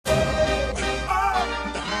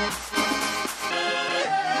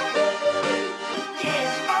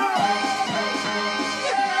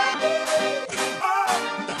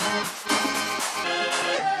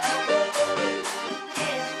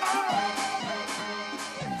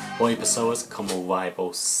Oi pessoas, como vai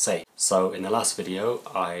você? So in the last video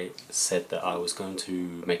I said that I was going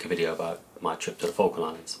to make a video about my trip to the Falkland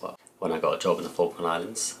Islands, well, when I got a job in the Falkland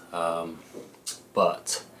Islands,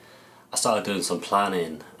 but I started doing some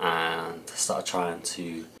planning and started trying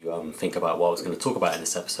to think about what I was going to talk about in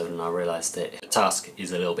this episode, and I realised that the task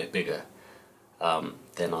is a little bit bigger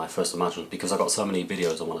than I first imagined, because I got so many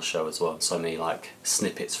videos I want to show as well, and so many like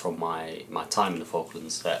snippets from my time in the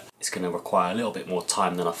Falklands, that it's going to require a little bit more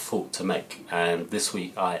time than I thought to make. And this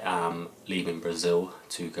week I am leaving Brazil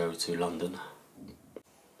to go to London.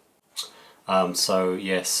 So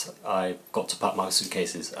yes, I got to pack my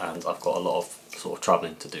suitcases and I've got a lot of sort of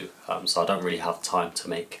travelling to do, so I don't really have time to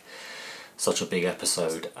make such a big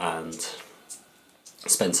episode and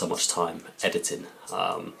spend so much time editing.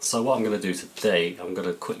 So what I'm going to do today, I'm going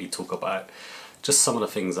to quickly talk about just some of the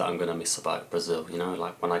things that I'm going to miss about Brazil, you know,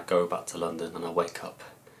 like when I go back to London and I wake up,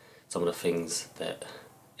 some of the things that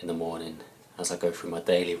in the morning as I go through my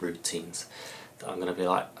daily routines that I'm going to be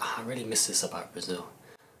like, I really miss this about Brazil.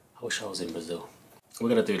 I wish I was in Brazil. We're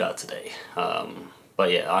going to do that today. But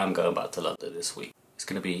yeah, I am going back to London this week. It's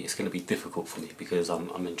going to be difficult for me because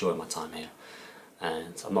I'm enjoying my time here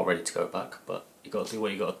and I'm not ready to go back, but you got to do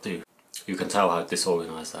what you got to do. You can tell how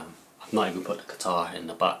disorganised I am. I've not even put the guitar in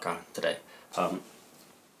the background today. So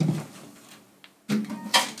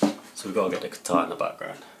we've got to get the guitar in the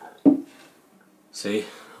background. See,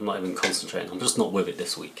 I'm not even concentrating. I'm just not with it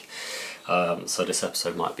this week. So this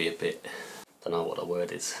episode might be a bit, don't know what the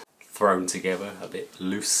word is, thrown together, a bit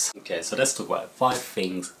loose. Okay, so let's talk about 5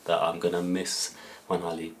 things that I'm going to miss when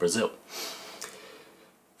I leave Brazil.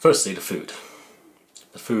 Firstly, the food.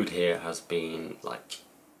 The food here has been like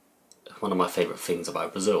one of my favourite things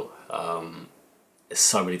about Brazil. There's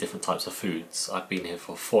so many different types of foods. I've been here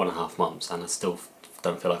for 4.5 months and I still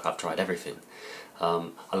don't feel like I've tried everything.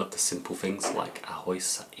 I love the simple things like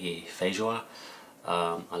arroz e feijoa.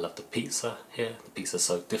 I love the pizza here. The pizza's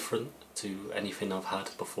so different to anything I've had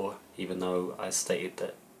before, even though I stated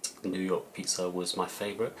that New York pizza was my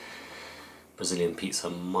favourite. Brazilian pizza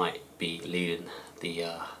might be leading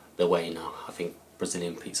the way now. I think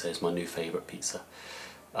Brazilian pizza is my new favourite pizza.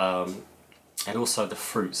 And also the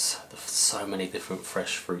fruits. There's so many different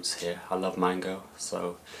fresh fruits here. I love mango,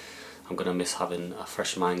 so I'm going to miss having a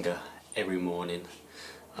fresh mango every morning.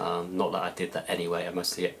 Not that I did that anyway, I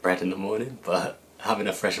mostly ate bread in the morning, but having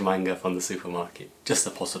a fresh mango from the supermarket, just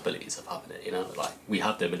the possibilities of having it, you know, like we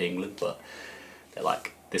have them in England, but they're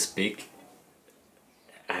like this big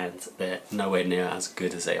and they're nowhere near as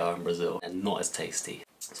good as they are in Brazil and not as tasty.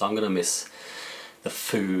 So I'm going to miss the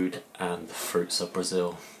food and the fruits of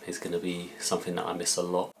Brazil. Is going to be something that I miss a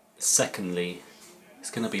lot. Secondly, it's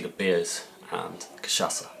going to be the beers and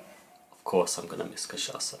cachaça. Of course I'm going to miss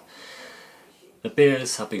cachaça. The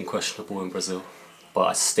beers have been questionable in Brazil, but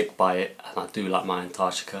I stick by it and I do like my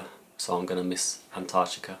Antarctica, so I'm going to miss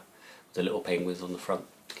Antarctica, the little penguins on the front.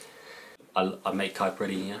 I make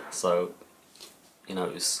caipirinha, so you know,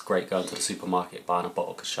 it's great going to the supermarket, buying a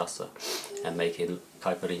bottle of cachaça and making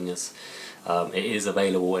caipirinhas. It is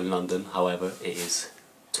available in London, however it is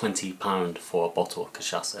 £20 for a bottle of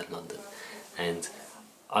cachaça in London, and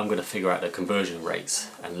I'm going to figure out the conversion rates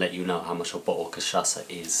and let you know how much a bottle of cachaça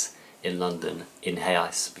is in London in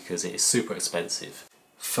reais, because it is super expensive.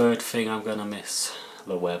 Third thing I'm going to miss,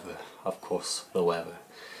 the weather. Of course, the weather.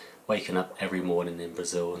 Waking up every morning in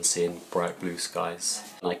Brazil and seeing bright blue skies.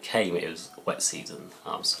 When I came, it was wet season,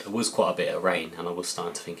 so there was quite a bit of rain and I was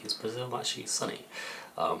starting to think, is Brazil actually sunny?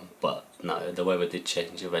 But no, the weather did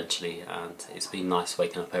change eventually and it's been nice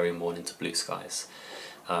waking up every morning to blue skies.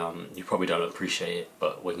 You probably don't appreciate it,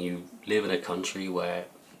 but when you live in a country where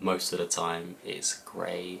most of the time it's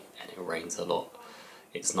grey and it rains a lot,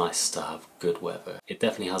 it's nice to have good weather. It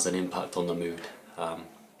definitely has an impact on the mood.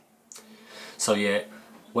 So yeah,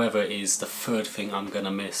 weather is the third thing I'm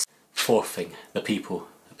gonna miss. Fourth thing, the people.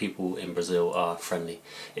 The people in Brazil are friendly.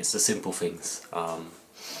 It's the simple things.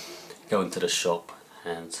 Going to the shop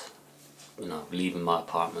and, you know, leaving my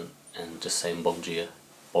apartment and just saying bom dia,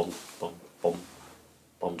 bom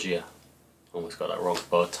dia. Almost got that wrong.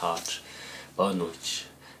 Boa tarde, boa noite.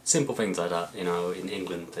 Simple things like that. You know, in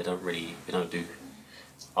England they don't do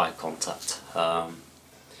eye contact.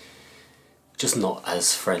 Just not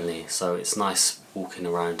as friendly. So it's nice walking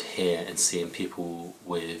around here and seeing people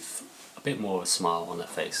with a bit more of a smile on their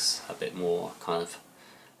face, a bit more kind of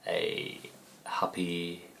a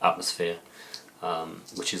happy atmosphere,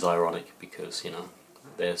 which is ironic because, you know,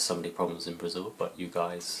 there's so many problems in Brazil, but you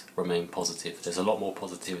guys remain positive. There's a lot more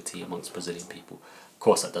positivity amongst Brazilian people. Of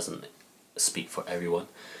course that doesn't speak for everyone,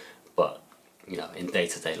 but you know, in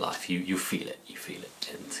day-to-day life, you feel it,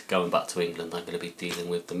 And going back to England, I'm going to be dealing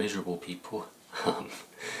with the miserable people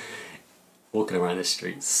walking around the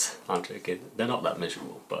streets. I'm joking, they're not that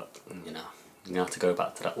miserable, but you know, you have to go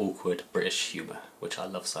back to that awkward British humour, which I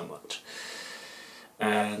love so much.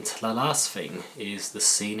 And the last thing is the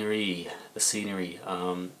scenery.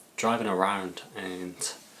 Driving around and,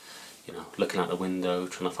 you know, looking out the window,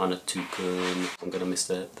 trying to find a toucan. I'm going to miss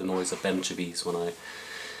the noise of Bem-te-vis when I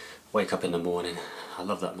wake up in the morning. I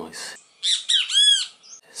love that noise.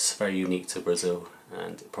 It's very unique to Brazil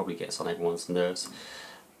and it probably gets on everyone's nerves,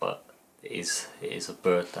 but it is a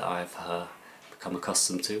bird that I've become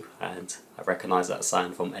accustomed to, and I recognise that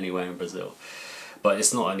sound from anywhere in Brazil. But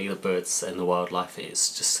it's not only the birds and the wildlife,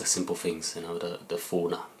 it's just the simple things, you know, the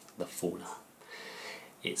fauna.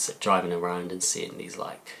 It's driving around and seeing these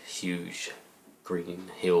like huge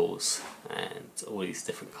green hills and all these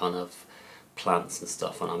different kind of plants and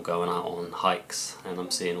stuff, when I'm going out on hikes and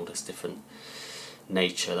I'm seeing all this different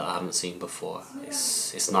nature that I haven't seen before.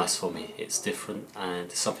 It's nice for me, it's different, and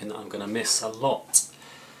it's something that I'm going to miss a lot.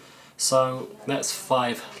 So that's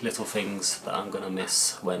 5 little things that I'm going to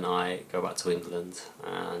miss when I go back to England,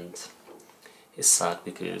 and it's sad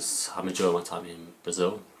because I'm enjoying my time in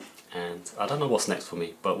Brazil and I don't know what's next for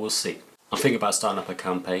me, but we'll see. I'm thinking about starting up a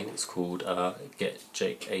campaign. It's called Get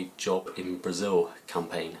Jake a Job in Brazil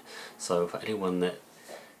campaign. So for anyone that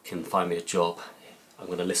can find me a job, I'm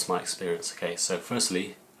going to list my experience. Okay, so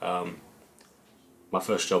firstly, my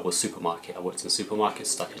first job was supermarket. I worked in supermarkets,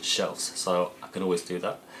 stacking shelves, so I can always do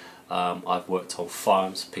that. I've worked on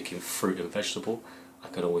farms picking fruit and vegetable. I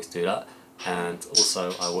can always do that. And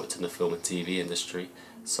also I worked in the film and TV industry,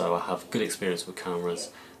 so I have good experience with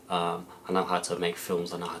cameras. I know how to make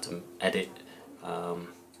films, I know how to edit.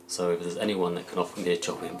 So if there's anyone that can offer me a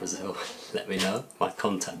job in Brazil, let me know. My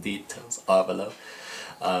contact details are below.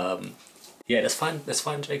 Yeah, let's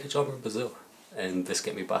find Jake a job in Brazil and let's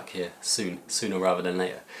get me back here sooner rather than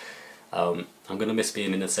later. I'm going to miss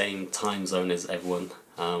being in the same time zone as everyone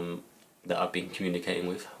that I've been communicating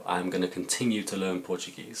with. I'm going to continue to learn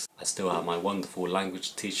Portuguese. I still have my wonderful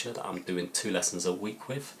language teacher that I'm doing 2 lessons a week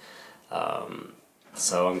with.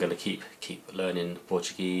 So I'm going to keep learning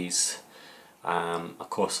Portuguese. Of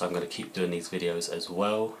course I'm going to keep doing these videos as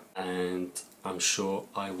well, and I'm sure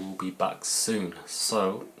I will be back soon.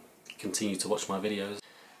 So continue to watch my videos,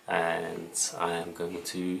 and I am going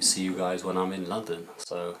to see you guys when I'm in London.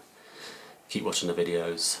 So keep watching the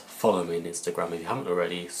videos, follow me on Instagram if you haven't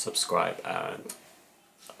already, subscribe and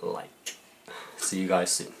like. See you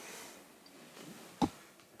guys soon.